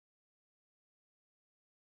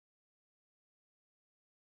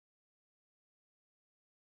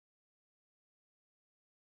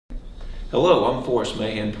Hello, I'm Forrest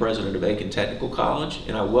Mahan, President of Aiken Technical College,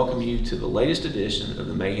 and I welcome you to the latest edition of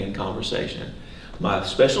the Mahan Conversation. My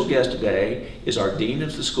special guest today is our Dean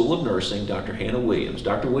of the School of Nursing, Dr. Hannah Williams.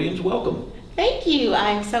 Dr. Williams, welcome. Thank you.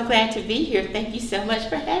 I'm so glad to be here. Thank you so much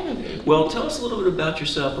for having me. Well, tell us a little bit about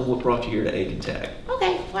yourself and what brought you here to Aiken Tech.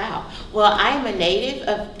 Okay, wow. Well, I am a native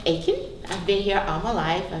of Aiken. I've been here all my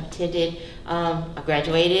life. I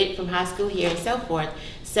graduated from high school here and so forth.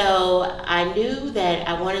 So I knew that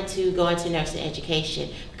I wanted to go into nursing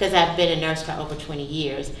education because I've been a nurse for over 20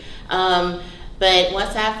 years. But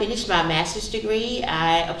once I finished my master's degree,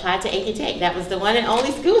 I applied to Aiken Tech. That was the one and only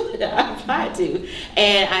school that I applied to.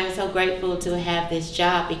 And I'm so grateful to have this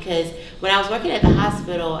job because when I was working at the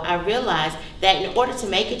hospital, I realized that in order to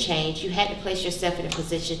make a change, you had to place yourself in a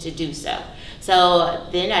position to do so. So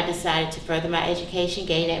then I decided to further my education,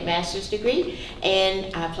 gain that master's degree,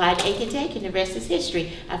 and I applied to Aiken Tech, and the rest is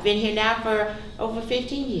history. I've been here now for over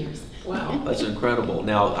 15 years. Wow, that's incredible.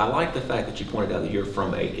 Now, I like the fact that you pointed out that you're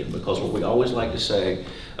from Aiken, because what we always like to say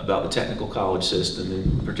about the technical college system,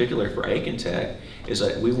 and particularly for Aiken Tech, is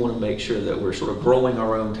that we want to make sure that we're sort of growing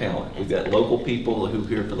our own talent. We've got local people who are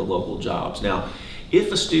here for the local jobs. Now,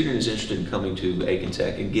 if a student is interested in coming to Aiken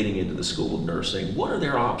Tech and getting into the School of Nursing, what are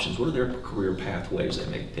their options? What are their career pathways they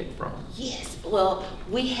may pick from? Yes, well,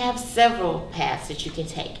 we have several paths that you can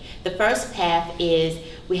take. The first path is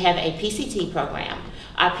we have a PCT program.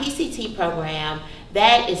 Our PCT program,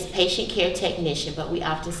 that is patient care technician, but we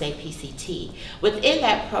often say PCT. Within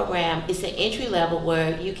that program, it's an entry level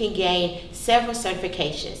where you can gain several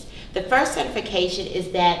certifications. The first certification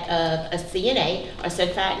is that of a CNA, or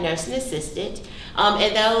Certified Nursing Assistant.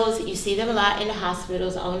 And those, you see them a lot in the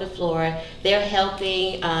hospitals on the floor. They're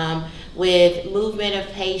helping with movement of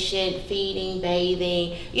patient, feeding,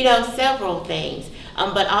 bathing, several things.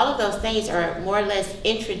 But all of those things are more or less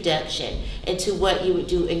introduction into what you would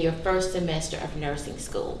do in your first semester of nursing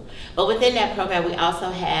school. But within that program, we also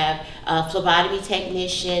have a phlebotomy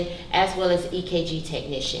technician as well as EKG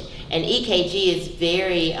technician. And EKG is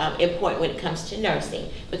very important when it comes to nursing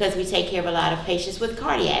because we take care of a lot of patients with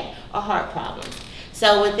cardiac or heart problems.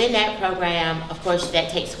 So within that program, of course, that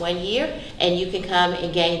takes 1 year, and you can come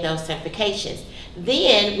and gain those certifications.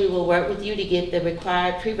 Then we will work with you to get the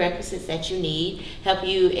required prerequisites that you need, help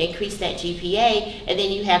you increase that GPA, and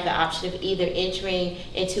then you have the option of either entering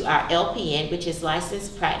into our LPN, which is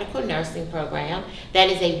Licensed Practical Nursing Program. That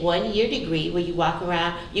is a 1-year degree where you walk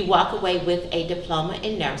away with a diploma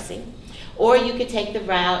in nursing. Or you could take the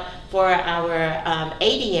route for our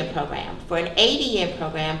ADN program. For an ADN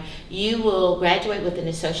program, you will graduate with an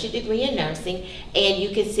associate degree in nursing, and you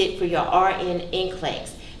can sit for your RN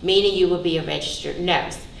NCLEX, meaning you will be a registered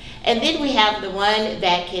nurse. And then we have the one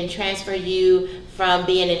that can transfer you from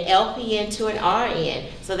being an LPN to an RN.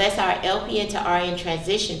 So that's our LPN to RN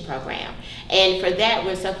transition program. And for that,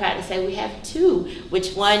 we're so proud to say we have two,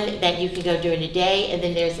 which one that you can go during the day, and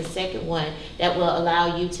then there's a second one that will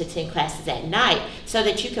allow you to attend classes at night so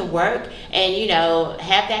that you can work and,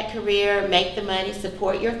 have that career, make the money,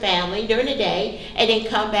 support your family during the day, and then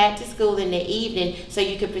come back to school in the evening so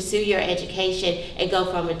you can pursue your education and go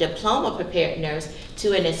from a diploma prepared nurse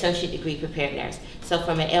to an associate degree prepared nurse. So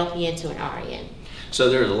from an LPN to an RN. So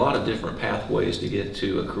there's a lot of different pathways to get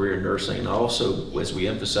to a career in nursing. And also, as we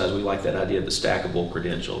emphasize, we like that idea of the stackable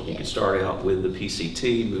credential. You can start out with the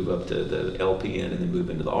PCT, move up to the LPN, and then move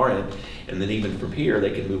into the RN. And then even from here,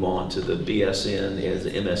 they can move on to the BSN, as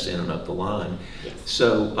the MSN, and up the line. Yes.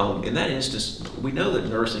 So in that instance, we know that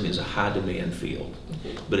nursing is a high demand field,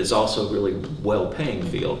 but it's also a really well-paying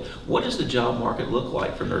field. What does the job market look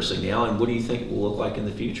like for nursing now, and what do you think it will look like in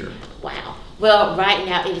the future? Wow. Well, right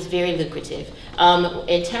now it is very lucrative.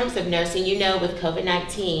 In terms of nursing, with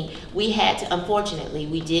COVID-19, we had to, unfortunately,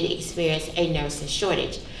 we did experience a nursing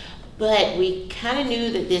shortage. But we kind of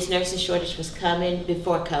knew that this nursing shortage was coming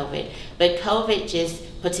before COVID, but COVID just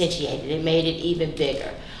potentiated it, made it even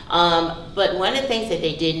bigger. But one of the things that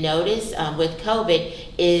they did notice with COVID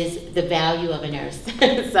is the value of a nurse.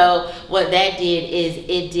 So what that did is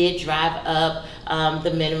it did drive up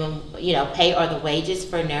the minimum, pay or the wages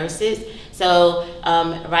for nurses. So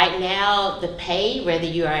right now, the pay, whether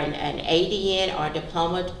you are an ADN or a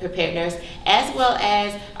diploma prepared nurse, as well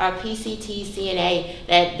as our PCT, CNA,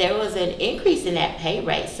 that there was an increase in that pay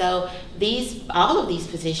rate. So all of these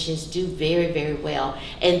positions do very, very well.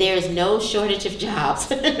 And there is no shortage of jobs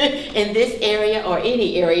in this area or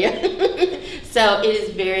any area. So it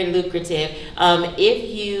is very lucrative. If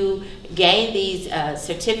you gain these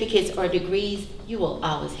certificates or degrees, you will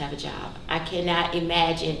always have a job. I cannot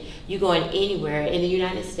imagine you going anywhere in the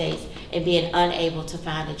United States and being unable to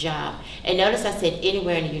find a job. And notice I said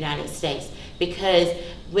anywhere in the United States, because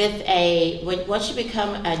once you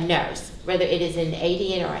become a nurse, whether it is an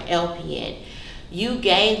ADN or an LPN, you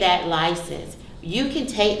gain that license. You can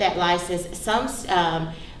take that license,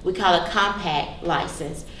 we call it compact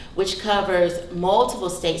license, which covers multiple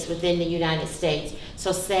states within the United States.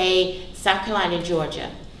 So say South Carolina, Georgia,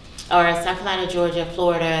 or South Carolina, Georgia,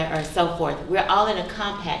 Florida, or so forth. We're all in a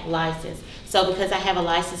compact license. So because I have a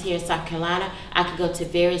license here in South Carolina, I can go to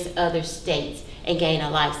various other states and gain a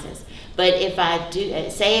license. But if I do,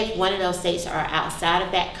 say if one of those states are outside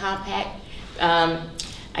of that compact,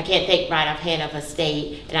 I can't think right offhand of a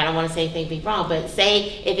state, and I don't want to say anything be wrong, but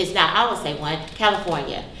say if it's not, I will say one,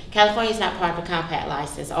 California. California is not part of a compact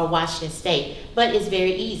license, or Washington State, but it's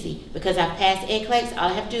very easy because I've passed NCLEX. All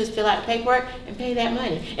I have to do is fill out the paperwork and pay that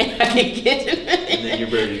money, and I can get it. And then you're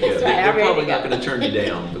ready to go. Right, They're probably not going to turn you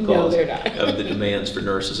down because of the demands for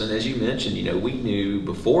nurses. And as you mentioned, we knew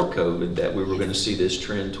before COVID that we were going to see this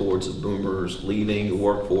trend towards the boomers leaving the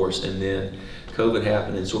workforce, and then COVID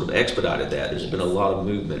happened and sort of expedited that. There's been a lot of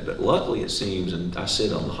movement, but luckily it seems, and I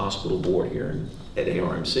sit on the hospital board here at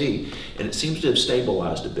ARMC, and it seems to have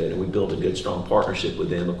stabilized a bit, and we built a good, strong partnership with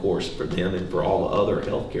them, of course, for them and for all the other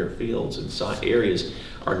healthcare fields and areas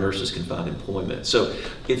our nurses can find employment. So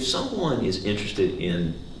if someone is interested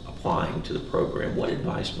in applying to the program, what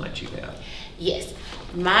advice might you have? Yes.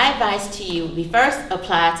 My advice to you would be first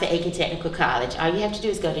apply to Aiken Technical College. All you have to do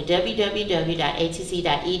is go to www.atc.edu,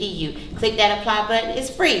 click that apply button. It's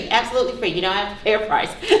free, absolutely free. You don't have to pay a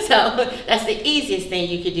price. So that's the easiest thing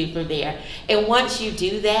you can do from there. And once you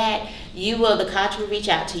do that, the college will reach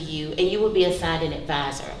out to you and you will be assigned an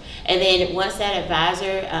advisor. And then once that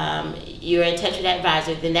advisor, you're in touch with that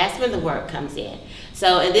advisor, then that's when the work comes in.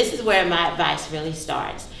 So, and this is where my advice really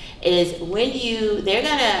starts. Is when they're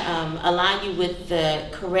gonna align you with the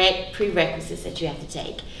correct prerequisites that you have to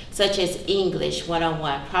take, such as English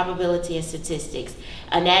 101, probability and statistics,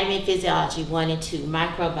 anatomy and physiology 1 and 2,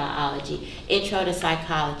 microbiology, intro to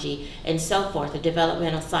psychology, and so forth, the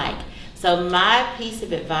developmental psych. So my piece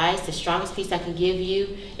of advice, the strongest piece I can give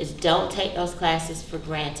you, is don't take those classes for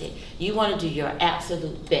granted. You want to do your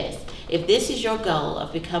absolute best. If this is your goal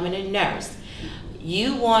of becoming a nurse,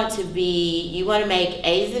 you want to make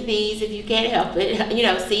A's and B's if you can't help it.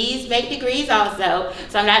 C's make degrees also.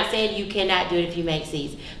 So I'm not saying you cannot do it if you make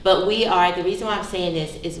C's. But the reason why I'm saying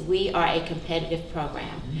this is we are a competitive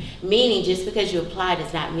program. Meaning just because you apply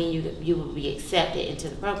does not mean you will be accepted into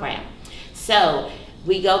the program. So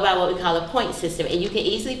we go by what we call a point system, and you can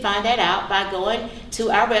easily find that out by going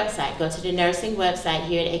to our website. Go to the nursing website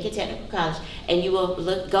here at Aiken Technical College, and you will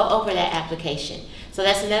go over that application. So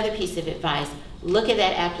that's another piece of advice. Look at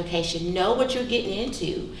that application, know what you're getting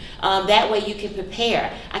into. That way you can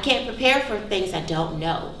prepare. I can't prepare for things I don't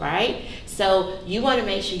know, right? So you want to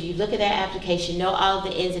make sure you look at that application, know all of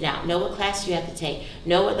the ins and outs, know what class you have to take,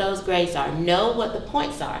 know what those grades are, know what the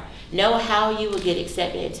points are, know how you will get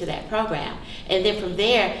accepted into that program. And then from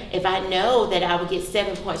there, if I know that I will get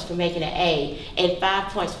 7 points for making an A, and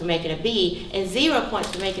 5 points for making a B, and 0 points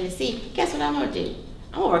for making a C, guess what I'm going to do?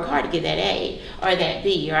 I'm going to work hard to get that A or that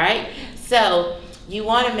B, right? So you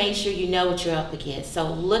want to make sure you know what you're up against.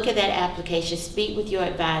 So look at that application, speak with your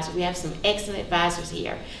advisor. We have some excellent advisors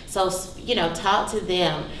here. So, talk to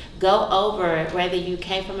them. Go over whether you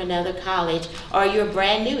came from another college or you're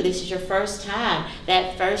brand new. This is your first time.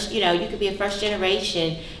 You could be a first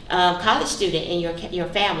generation college student in your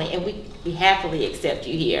family, and we happily accept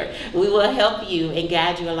you here. We will help you and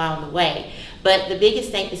guide you along the way. But the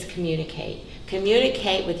biggest thing is communicate.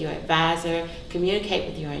 Communicate with your advisor, communicate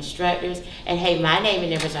with your instructors, and hey, my name and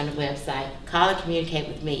number is on the website. Call and communicate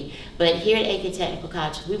with me. But here at Aiken Technical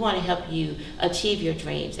College, we want to help you achieve your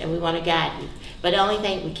dreams, and we want to guide you. But the only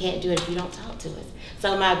thing, we can't do it if you don't talk to us.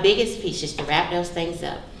 So my biggest piece is to wrap those things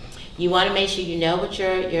up. You want to make sure you know what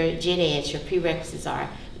your gen eds, your prerequisites are.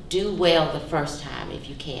 Do well the first time if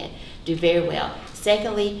you can. Do very well.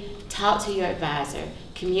 Secondly, talk to your advisor.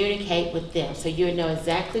 Communicate with them so you know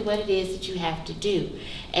exactly what it is that you have to do.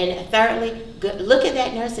 And thirdly, look at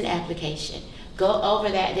that nursing application. Go over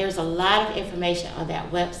that. There's a lot of information on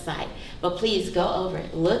that website, but please go over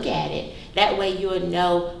it, look at it. That way you will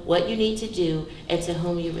know what you need to do and to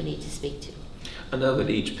whom you would need to speak to. I know that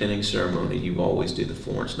each pinning ceremony you always do the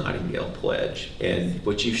Florence Nightingale Pledge, and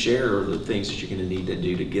what you share are the things that you're going to need to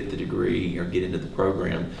do to get the degree or get into the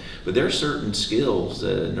program. But there are certain skills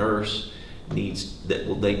that a nurse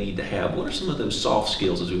they need to have. What are some of those soft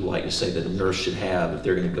skills, as we like to say, that a nurse should have if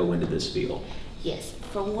they're going to go into this field? Yes,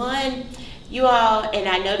 for one, you all, and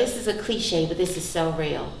I know this is a cliche, but this is so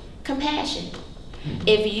real, compassion.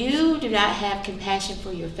 If you do not have compassion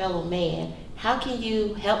for your fellow man, how can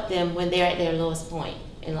you help them when they're at their lowest point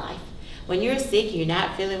in life? when you're sick, you're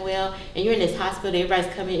not feeling well, and you're in this hospital,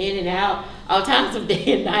 everybody's coming in and out all times of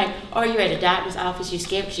day and night, or you're at a doctor's office, you're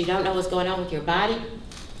scared because you don't know what's going on with your body,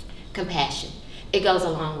 compassion. It goes a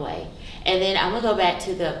long way. And then I'm gonna go back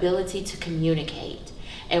to the ability to communicate.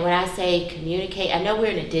 And when I say communicate, I know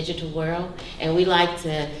we're in a digital world and we like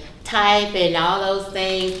to type and all those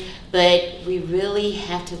things, but we really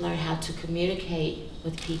have to learn how to communicate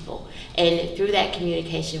with people. And through that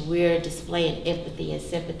communication, we're displaying empathy and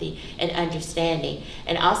sympathy and understanding.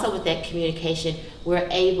 And also with that communication, we're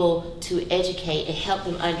able to educate and help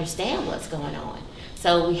them understand what's going on.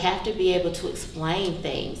 So we have to be able to explain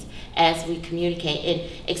things as we communicate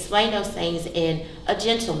and explain those things in a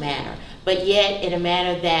gentle manner, but yet in a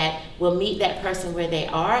manner that will meet that person where they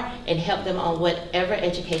are and help them on whatever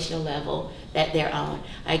educational level that they're on.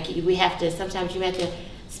 Like sometimes you have to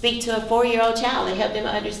speak to a 4-year-old child and help them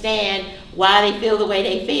understand why they feel the way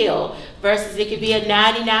they feel, versus it could be a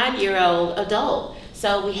 99-year-old adult.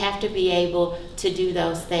 So we have to be able to do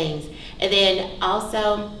those things. And then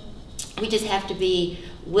also, we just have to be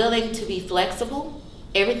willing to be flexible.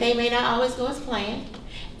 Everything may not always go as planned,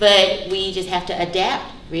 but we just have to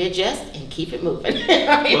adapt, readjust, and keep it moving.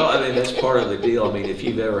 Well, I mean, that's part of the deal. I mean, if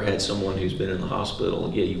you've ever had someone who's been in the hospital,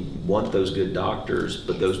 and yeah, you want those good doctors,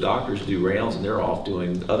 but those doctors do rounds and they're off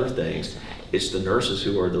doing other things. It's the nurses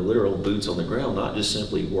who are the literal boots on the ground, not just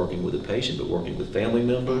simply working with a patient, but working with family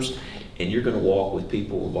members. And you're going to walk with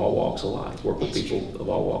people of all walks of life, work with people of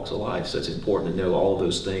all walks of life. So it's important to know all of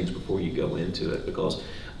those things before you go into it, because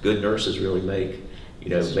good nurses really make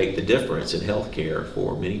the difference in healthcare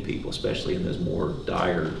for many people, especially in those more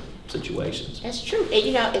dire situations. That's true.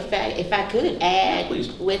 And if I could add,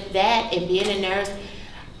 please, with that and being a nurse,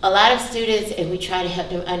 a lot of students, and we try to help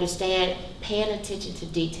them understand, paying attention to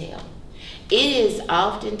detail. It is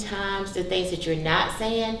oftentimes the things that you're not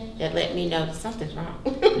saying that let me know that something's wrong.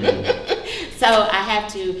 Mm-hmm. So I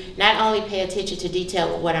have to not only pay attention to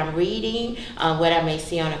detail with what I'm reading, what I may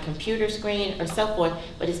see on a computer screen or so forth,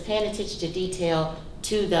 but it's paying attention to detail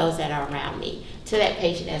to those that are around me, to that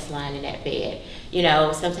patient that's lying in that bed.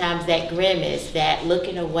 Sometimes that grimace, that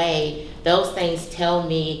looking away, those things tell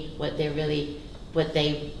me what they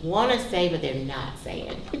want to say, but they're not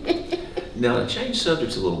saying. Now, to change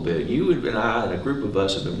subjects a little bit, you and I and a group of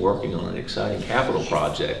us have been working on an exciting capital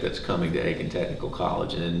project that's coming to Aiken Technical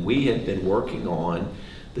College, and we have been working on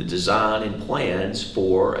the design and plans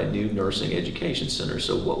for a new nursing education center.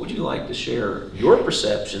 So what would you like to share your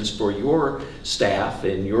perceptions for your staff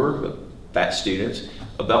and your students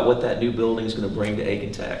about what that new building is going to bring to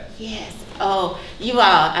Aiken Tech? Yes. Oh, you all,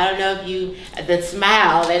 I don't know if the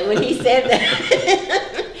smile, and when he said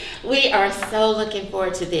that, we are so looking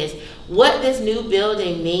forward to this. What this new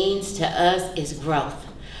building means to us is growth,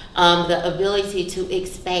 the ability to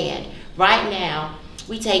expand. Right now,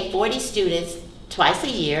 we take 40 students twice a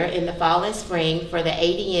year in the fall and spring for the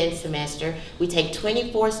ADN semester. We take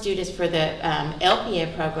 24 students for the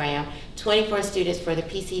LPN program, 24 students for the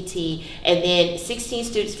PCT, and then 16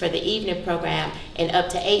 students for the evening program, and up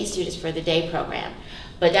to 8 students for the day program.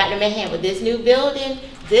 But Dr. Mahan, with this new building,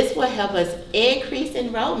 this will help us increase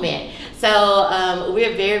enrollment. So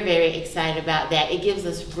we're very, very excited about that. It gives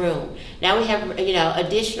us room. Now we have,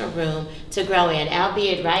 additional room to grow in.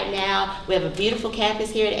 Albeit right now, we have a beautiful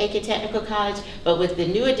campus here at Aiken Technical College, but with the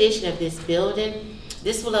new addition of this building,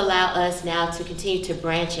 this will allow us now to continue to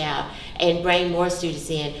branch out and bring more students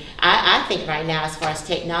in. I think right now, as far as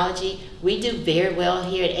technology, we do very well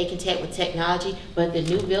here at Aiken Tech with technology, but the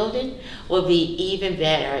new building will be even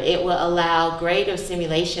better. It will allow greater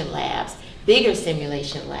simulation labs, bigger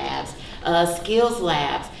simulation labs, skills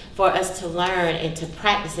labs for us to learn and to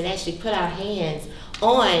practice and actually put our hands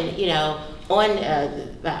on,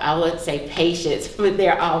 I would say patients, but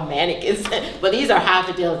they're all mannequins. But these are high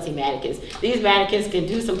fidelity mannequins. These mannequins can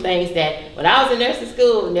do some things that when I was in nursing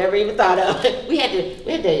school, never even thought of. We had to,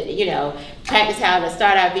 practice how to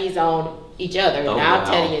start our V's on each other. And I'm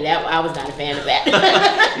telling you that I was not a fan of that.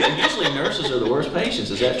 Yeah, usually nurses are the worst patients.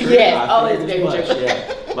 Is that true? Yes, it's very true.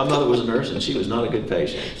 Yeah. My mother was a nurse and she was not a good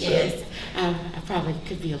patient. So. Yes. I probably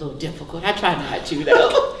could be a little difficult. I try not to,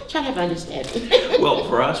 though. Try to have understanding. Well,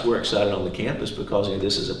 for us, we're excited on the campus because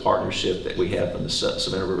this is a partnership that we have from the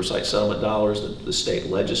Savannah Riverside Settlement dollars, the state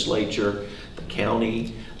legislature, the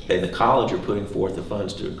county, and the college are putting forth the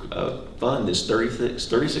funds to fund this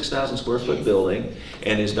 36,000 square foot building.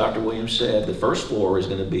 And as Dr. Williams said, the first floor is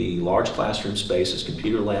going to be large classroom spaces,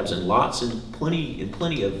 computer labs, and plenty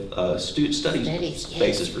of study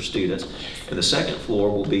spaces for students. And the second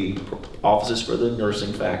floor will be offices for the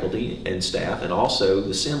nursing faculty and staff, and also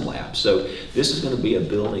the sim lab. So this is going to be a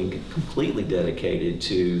building completely dedicated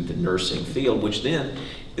to the nursing field, which then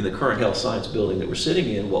in the current health science building that we're sitting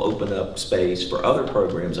in will open up space for other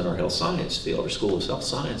programs in our health science field or School of Health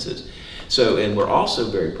Sciences. So, and we're also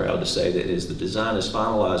very proud to say that as the design is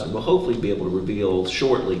finalized, and we'll hopefully be able to reveal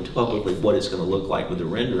shortly publicly what it's going to look like with the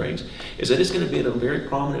renderings, is that it's going to be in a very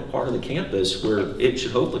prominent part of the campus where it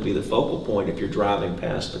should hopefully be the focal point if you're driving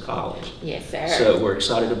past the college. Yes, sir. So we're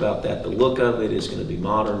excited about that. The look of it is going to be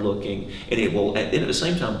modern looking, and it will at the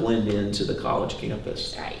same time blend into the college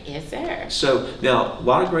campus. Right. Yes, sir. So now, a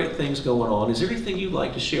lot of great things going on. Is there anything you'd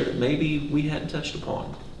like to share that maybe we hadn't touched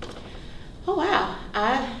upon? Oh, wow.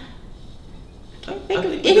 I think I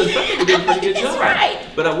think we did a pretty good job. Right.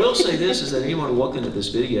 But I will say this, is that anyone looking at this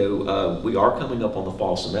video, we are coming up on the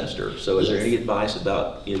fall semester. So is there Yes. any advice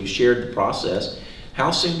about, you shared the process. How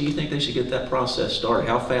soon do you think they should get that process started?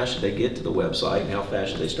 How fast should they get to the website, and how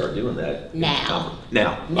fast should they start doing that? Now.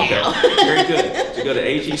 Now. Now. Okay. Very good. So go to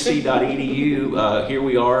atc.edu. Here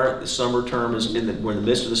we are. The summer term is we're in the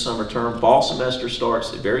midst of the summer term. Fall semester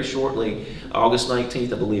starts very shortly. August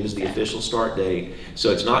 19th, I believe, is the official start date.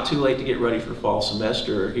 So it's not too late to get ready for fall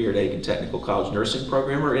semester here at Aiken Technical College nursing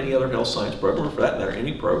program, or any other health science program, or for that matter,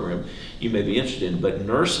 any program you may be interested in. But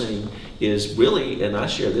nursing is really, and I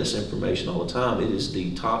share this information all the time, it is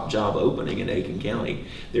the top job opening in Aiken County.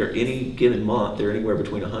 There, any given month, there are anywhere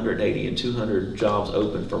between 180 and 200 jobs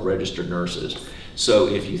open for registered nurses. So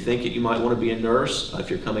if you think that you might want to be a nurse,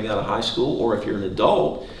 if you're coming out of high school, or if you're an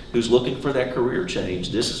adult who's looking for that career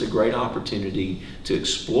change, this is a great opportunity to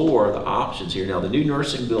explore the options here. Now, the new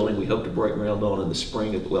nursing building we hope to break ground on in the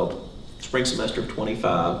spring semester of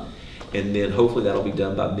 25. And then hopefully that'll be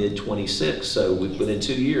done by mid-26. So within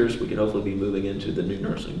 2 years, we can hopefully be moving into the new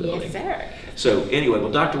nursing building. Yes, sir. So anyway,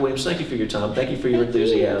 well, Dr. Williams, thank you for your time. Thank you for your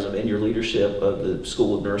enthusiasm and your leadership of the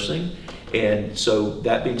School of Nursing. And so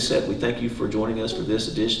that being said, we thank you for joining us for this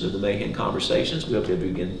edition of the Mahan Conversations. We hope to have you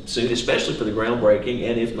again soon, especially for the groundbreaking,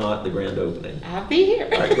 and if not, the grand opening. I'll be here.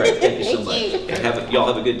 All right, great. Thank you so Thank much. you. And y'all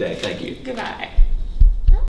have a good day. Thank you. Goodbye.